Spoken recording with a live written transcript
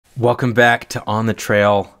Welcome back to On the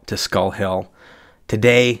Trail to Skull Hill.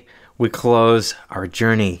 Today, we close our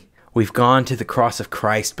journey. We've gone to the cross of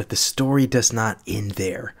Christ, but the story does not end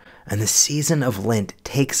there. And the season of Lent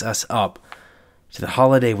takes us up to the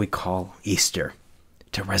holiday we call Easter,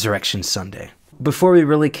 to Resurrection Sunday. Before we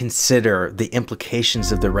really consider the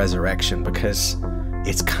implications of the resurrection, because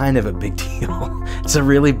it's kind of a big deal, it's a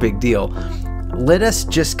really big deal, let us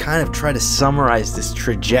just kind of try to summarize this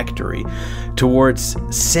trajectory towards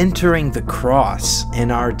centering the cross in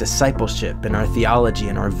our discipleship, in our theology,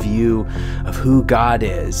 in our view of who God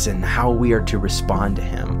is and how we are to respond to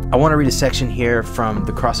Him. I want to read a section here from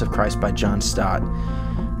The Cross of Christ by John Stott,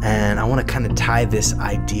 and I want to kind of tie this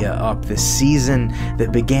idea up, this season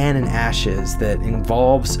that began in ashes, that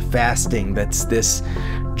involves fasting, that's this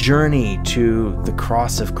journey to the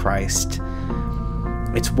cross of Christ.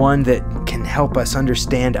 It's one that can help us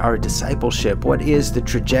understand our discipleship. What is the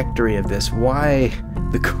trajectory of this? Why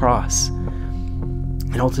the cross?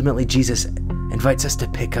 And ultimately, Jesus invites us to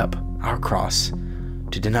pick up our cross,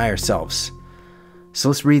 to deny ourselves. So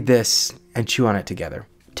let's read this and chew on it together.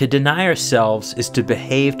 To deny ourselves is to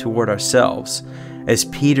behave toward ourselves as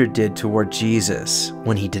Peter did toward Jesus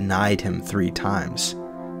when he denied him 3 times.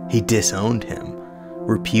 He disowned him,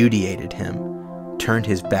 repudiated him, turned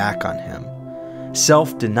his back on him.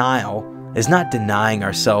 Self-denial is not denying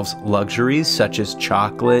ourselves luxuries such as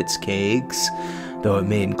chocolates, cakes, though it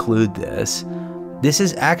may include this. This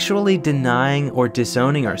is actually denying or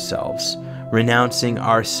disowning ourselves, renouncing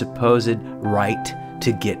our supposed right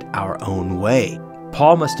to get our own way.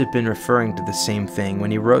 Paul must have been referring to the same thing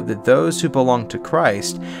when he wrote that those who belong to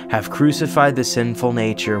Christ have crucified the sinful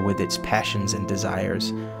nature with its passions and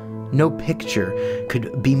desires. No picture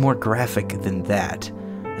could be more graphic than that.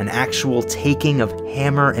 An actual taking of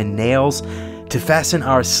hammer and nails to fasten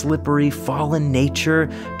our slippery, fallen nature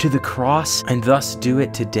to the cross and thus do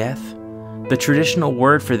it to death. The traditional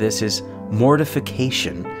word for this is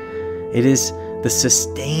mortification. It is the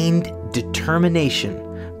sustained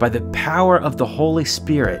determination by the power of the Holy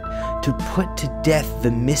Spirit to put to death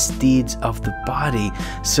the misdeeds of the body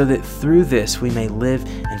so that through this we may live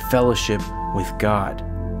in fellowship with God.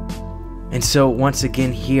 And so once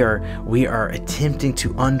again here, we are attempting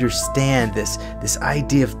to understand this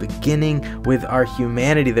idea of beginning with our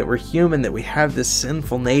humanity, that we're human, that we have this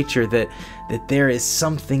sinful nature, that there is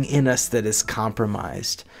something in us that is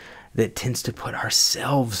compromised, that tends to put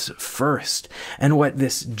ourselves first. And what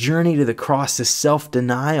this journey to the cross, this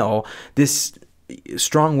self-denial, this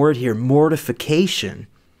strong word here, mortification,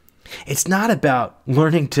 it's not about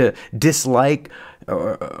learning to dislike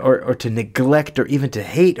or to neglect or even to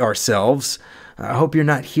hate ourselves. I hope you're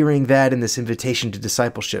not hearing that in this invitation to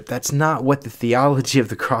discipleship. That's not what the theology of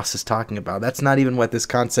the cross is talking about. That's not even what this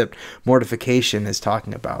concept, mortification, is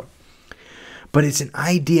talking about. But it's an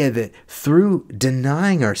idea that through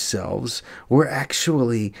denying ourselves, we're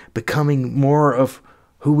actually becoming more of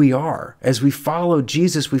who we are. As we follow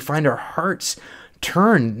Jesus, we find our hearts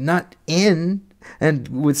turned not in and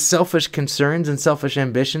with selfish concerns and selfish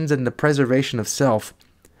ambitions and the preservation of self,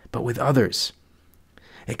 but with others.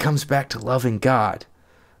 It comes back to loving God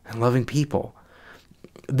and loving people.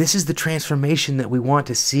 This is the transformation that we want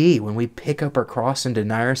to see when we pick up our cross and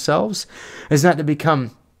deny ourselves. It's not to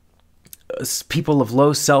become people of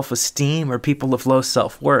low self-esteem or people of low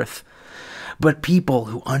self-worth, but people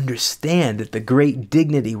who understand that the great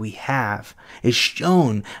dignity we have is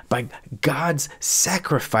shown by God's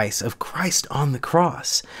sacrifice of Christ on the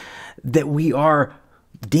cross, that we are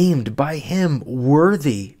deemed by Him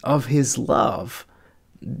worthy of His love.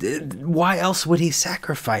 Why else would He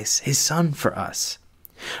sacrifice His Son for us?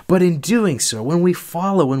 But in doing so, when we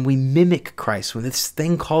follow, when we mimic Christ, with this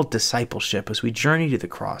thing called discipleship, as we journey to the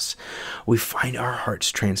cross, we find our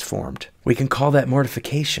hearts transformed. We can call that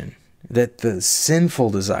mortification. That the sinful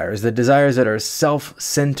desires, the desires that are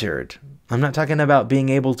self-centered, I'm not talking about being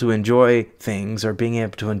able to enjoy things or being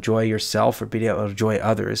able to enjoy yourself or being able to enjoy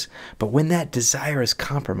others, but when that desire is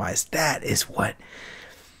compromised, that is what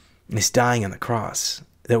is dying on the cross,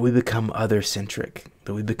 that we become other-centric,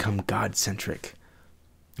 that we become God-centric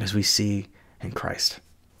as we see in Christ.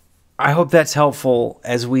 I hope that's helpful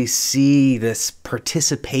as we see this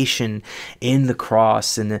participation in the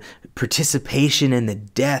cross and the participation in the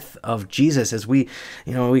death of Jesus, as we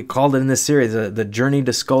called it in this series, the journey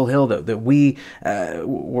to Skull Hill, that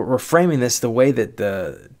we're framing this the way that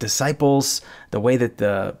the disciples, the way that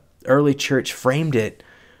the early church framed it,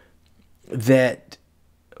 that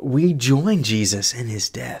we join Jesus in His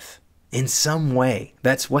death in some way.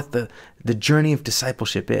 That's what the journey of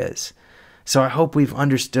discipleship is. So I hope we've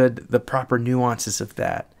understood the proper nuances of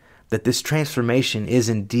that this transformation is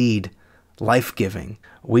indeed life-giving.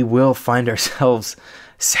 We will find ourselves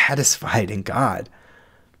satisfied in God,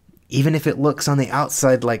 even if it looks on the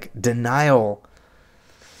outside like denial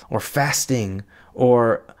or fasting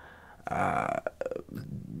or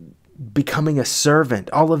becoming a servant.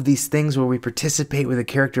 All of these things where we participate with the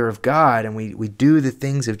character of God and we do the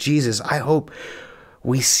things of Jesus. I hope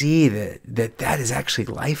we see that is actually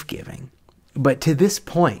life-giving. But to this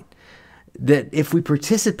point, that if we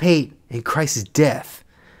participate in Christ's death,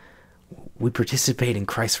 we participate in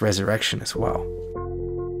Christ's resurrection as well.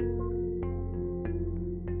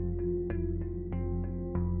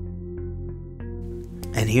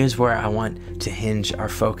 And here's where I want to hinge our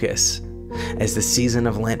focus as the season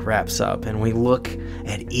of Lent wraps up and we look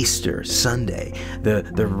at Easter Sunday,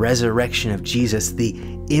 the resurrection of Jesus. The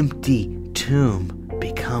empty tomb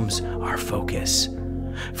becomes our focus.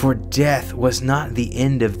 For death was not the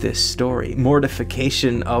end of this story.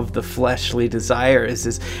 Mortification of the fleshly desire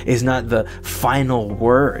is not the final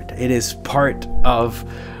word. It is part of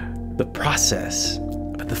the process.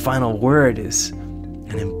 But the final word is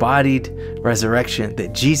an embodied resurrection,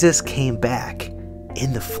 that Jesus came back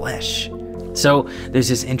in the flesh. So there's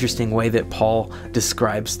this interesting way that Paul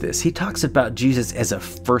describes this. He talks about Jesus as a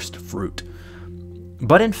first fruit.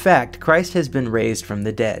 But in fact, Christ has been raised from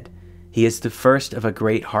the dead. He is the first of a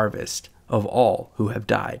great harvest of all who have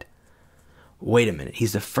died. Wait a minute.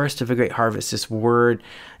 He's the first of a great harvest. This word,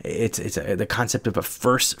 it's the concept of a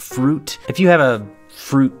first fruit. If you have a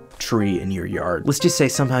fruit tree in your yard, let's just say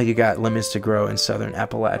somehow you got lemons to grow in southern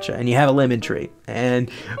Appalachia and you have a lemon tree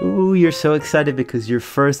and you're so excited because your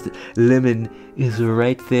first lemon is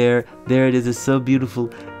right there. There it is. It's so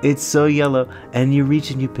beautiful. It's so yellow, and you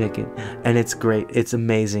reach and you pick it, and it's great. It's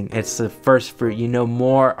amazing. It's the first fruit. You know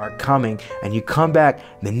more are coming, and you come back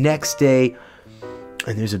the next day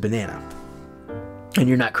and there's a banana, and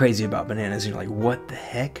you're not crazy about bananas. You're like, what the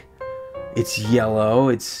heck? It's yellow.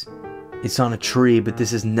 It's on a tree, but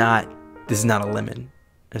this is not a lemon.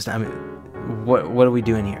 It's not, I mean, what are we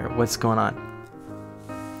doing here? What's going on?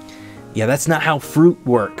 Yeah, that's not how fruit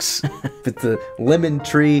works. If it's a lemon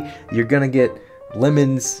tree, you're gonna get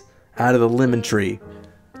lemons out of the lemon tree,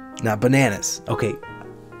 not bananas. Okay,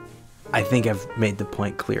 I think I've made the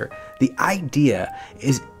point clear. The idea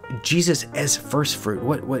is Jesus as first fruit.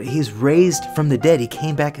 What he's raised from the dead. He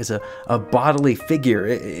came back as a bodily figure.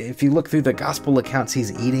 If you look through the gospel accounts,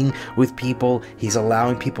 he's eating with people. He's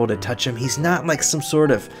allowing people to touch him. He's not like some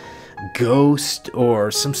sort of ghost or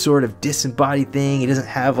some sort of disembodied thing. He doesn't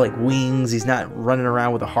have like wings. He's not running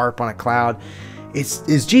around with a harp on a cloud.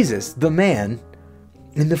 It's Jesus, the man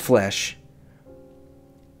in the flesh.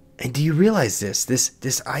 And do you realize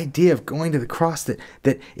this idea of going to the cross,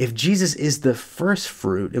 that if Jesus is the first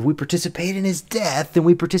fruit, if we participate in his death, then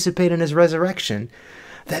we participate in his resurrection.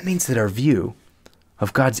 That means that our view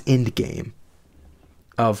of God's end game,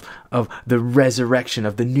 of the resurrection,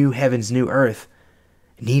 of the new heavens, new earth,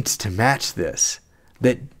 needs to match this.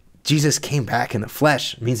 That Jesus came back in the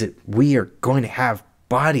flesh means that we are going to have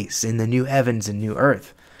bodies in the new heavens and new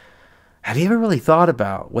earth. Have you ever really thought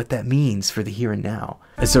about what that means for the here and now?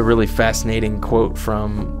 It's a really fascinating quote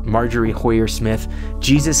from Marjorie Hoyer Smith.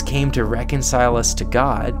 Jesus came to reconcile us to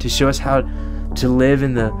God, to show us how to live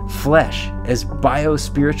in the flesh as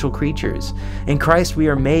bio-spiritual creatures. In Christ, we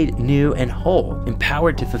are made new and whole,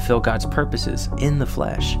 empowered to fulfill God's purposes in the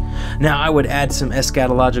flesh. Now, I would add some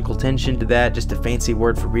eschatological tension to that, just a fancy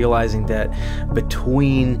word for realizing that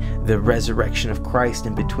between the resurrection of Christ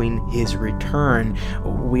and between his return,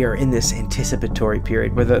 we are in this anticipatory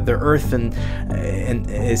period where the earth and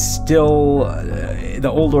is still, the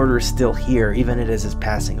old order is still here, even as it's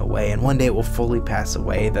passing away. And one day it will fully pass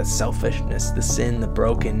away. The selfishness, the sin, the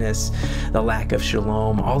brokenness, the lack of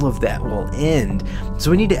shalom, all of that will end.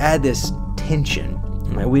 So we need to add this tension.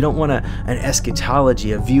 We don't want an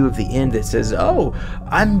eschatology, a view of the end that says, oh,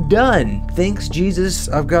 I'm done. Thanks, Jesus.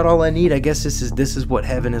 I've got all I need. I guess this is what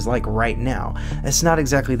heaven is like right now. That's not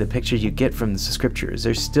exactly the picture you get from the scriptures.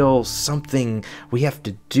 There's still something we have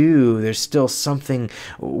to do. There's still something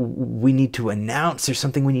we need to announce. There's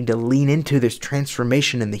something we need to lean into. There's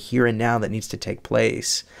transformation in the here and now that needs to take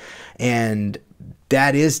place. And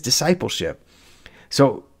that is discipleship.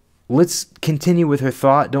 So let's continue with her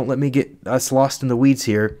thought. Don't let me get us lost in the weeds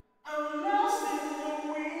here.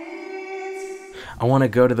 I want to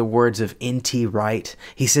go to the words of N.T. Wright.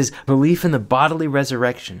 He says, belief in the bodily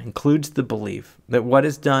resurrection includes the belief that what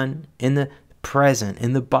is done in the present,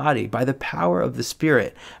 in the body, by the power of the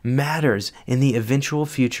Spirit, matters in the eventual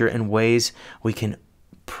future in ways we can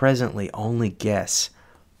presently only guess.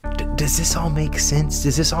 Does this all make sense?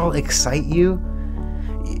 Does this all excite you?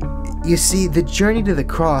 You see, the journey to the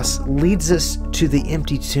cross leads us to the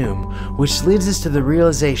empty tomb, which leads us to the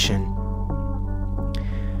realization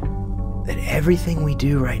that everything we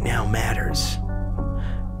do right now matters.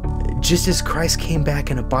 Just as Christ came back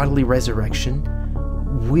in a bodily resurrection,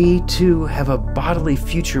 we too have a bodily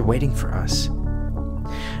future waiting for us.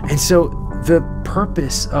 And so the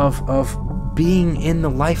purpose of being in the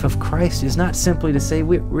life of Christ is not simply to say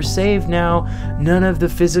we're saved now, none of the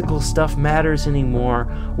physical stuff matters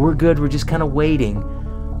anymore, we're good, we're just kind of waiting.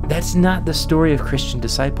 That's not the story of Christian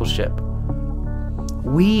discipleship.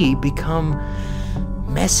 We become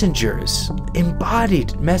messengers,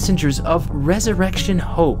 embodied messengers of resurrection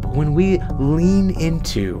hope when we lean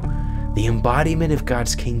into the embodiment of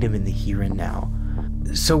God's kingdom in the here and now.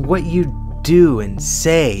 So what you do and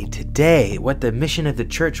say today, what the mission of the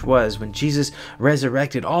church was when Jesus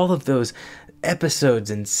resurrected, all of those episodes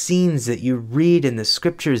and scenes that you read in the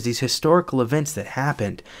scriptures, these historical events that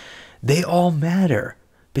happened, they all matter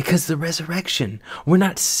because the resurrection, we're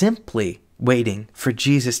not simply waiting for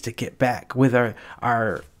Jesus to get back with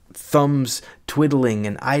our thumbs twiddling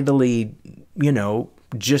and idly,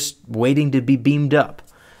 just waiting to be beamed up.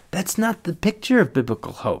 That's not the picture of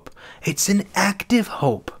biblical hope. It's an active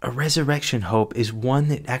hope. A resurrection hope is one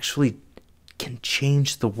that actually can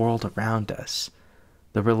change the world around us.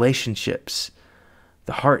 The relationships,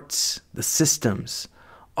 the hearts, the systems,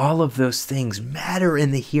 all of those things matter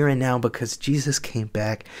in the here and now because Jesus came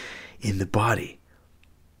back in the body.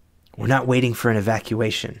 We're not waiting for an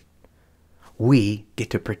evacuation. We get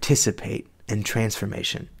to participate in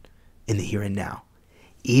transformation in the here and now,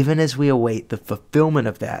 even as we await the fulfillment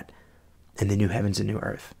of that in the new heavens and new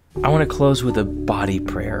earth. I want to close with a body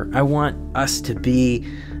prayer. I want us to be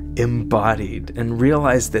embodied and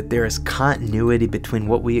realize that there is continuity between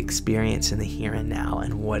what we experience in the here and now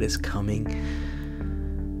and what is coming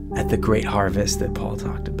at the great harvest that Paul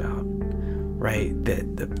talked about, right?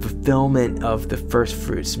 That the fulfillment of the first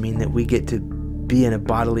fruits mean that we get to be in a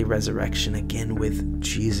bodily resurrection again with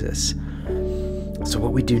Jesus. So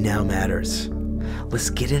what we do now matters. Let's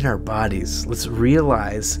get in our bodies. Let's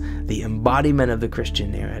realize the embodiment of the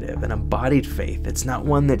Christian narrative, an embodied faith. It's not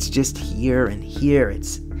one that's just here and here.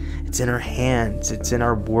 It's in our hands. It's in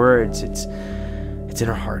our words. It's in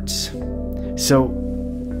our hearts. So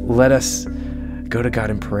let us go to God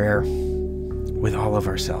in prayer with all of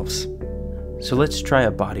ourselves. So let's try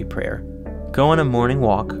a body prayer. Go on a morning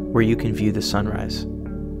walk where you can view the sunrise.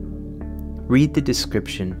 Read the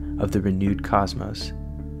description of the renewed cosmos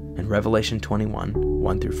in Revelation 21,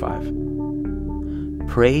 1-5.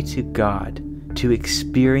 Pray to God to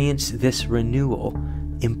experience this renewal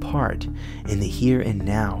in part in the here and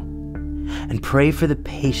now, and pray for the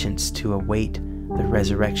patience to await the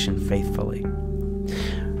resurrection faithfully.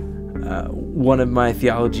 One of my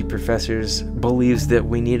theology professors believes that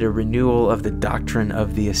we need a renewal of the doctrine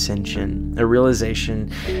of the ascension, a realization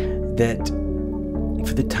that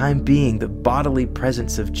for the time being, the bodily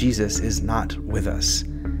presence of Jesus is not with us.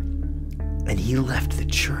 And he left the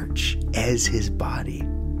church as his body.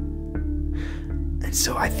 And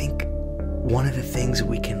so I think one of the things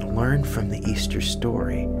we can learn from the Easter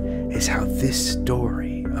story is how this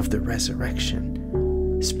story of the resurrection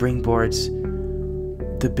springboards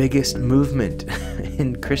the biggest movement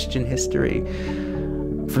in Christian history.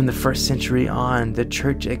 From the first century on, the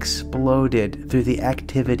church exploded through the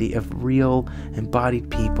activity of real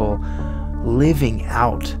embodied people living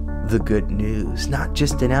out the good news, not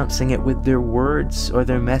just announcing it with their words or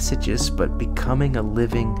their messages, but becoming a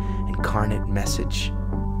living, incarnate message.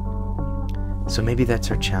 So maybe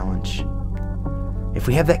that's our challenge. If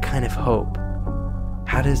we have that kind of hope,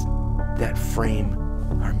 how does that frame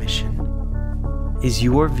our mission? Is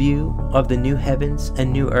your view of the new heavens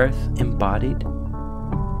and new earth embodied?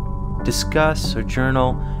 Discuss or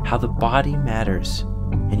journal how the body matters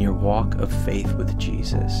in your walk of faith with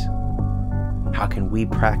Jesus. How can we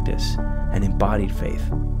practice an embodied faith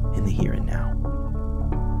in the here and now?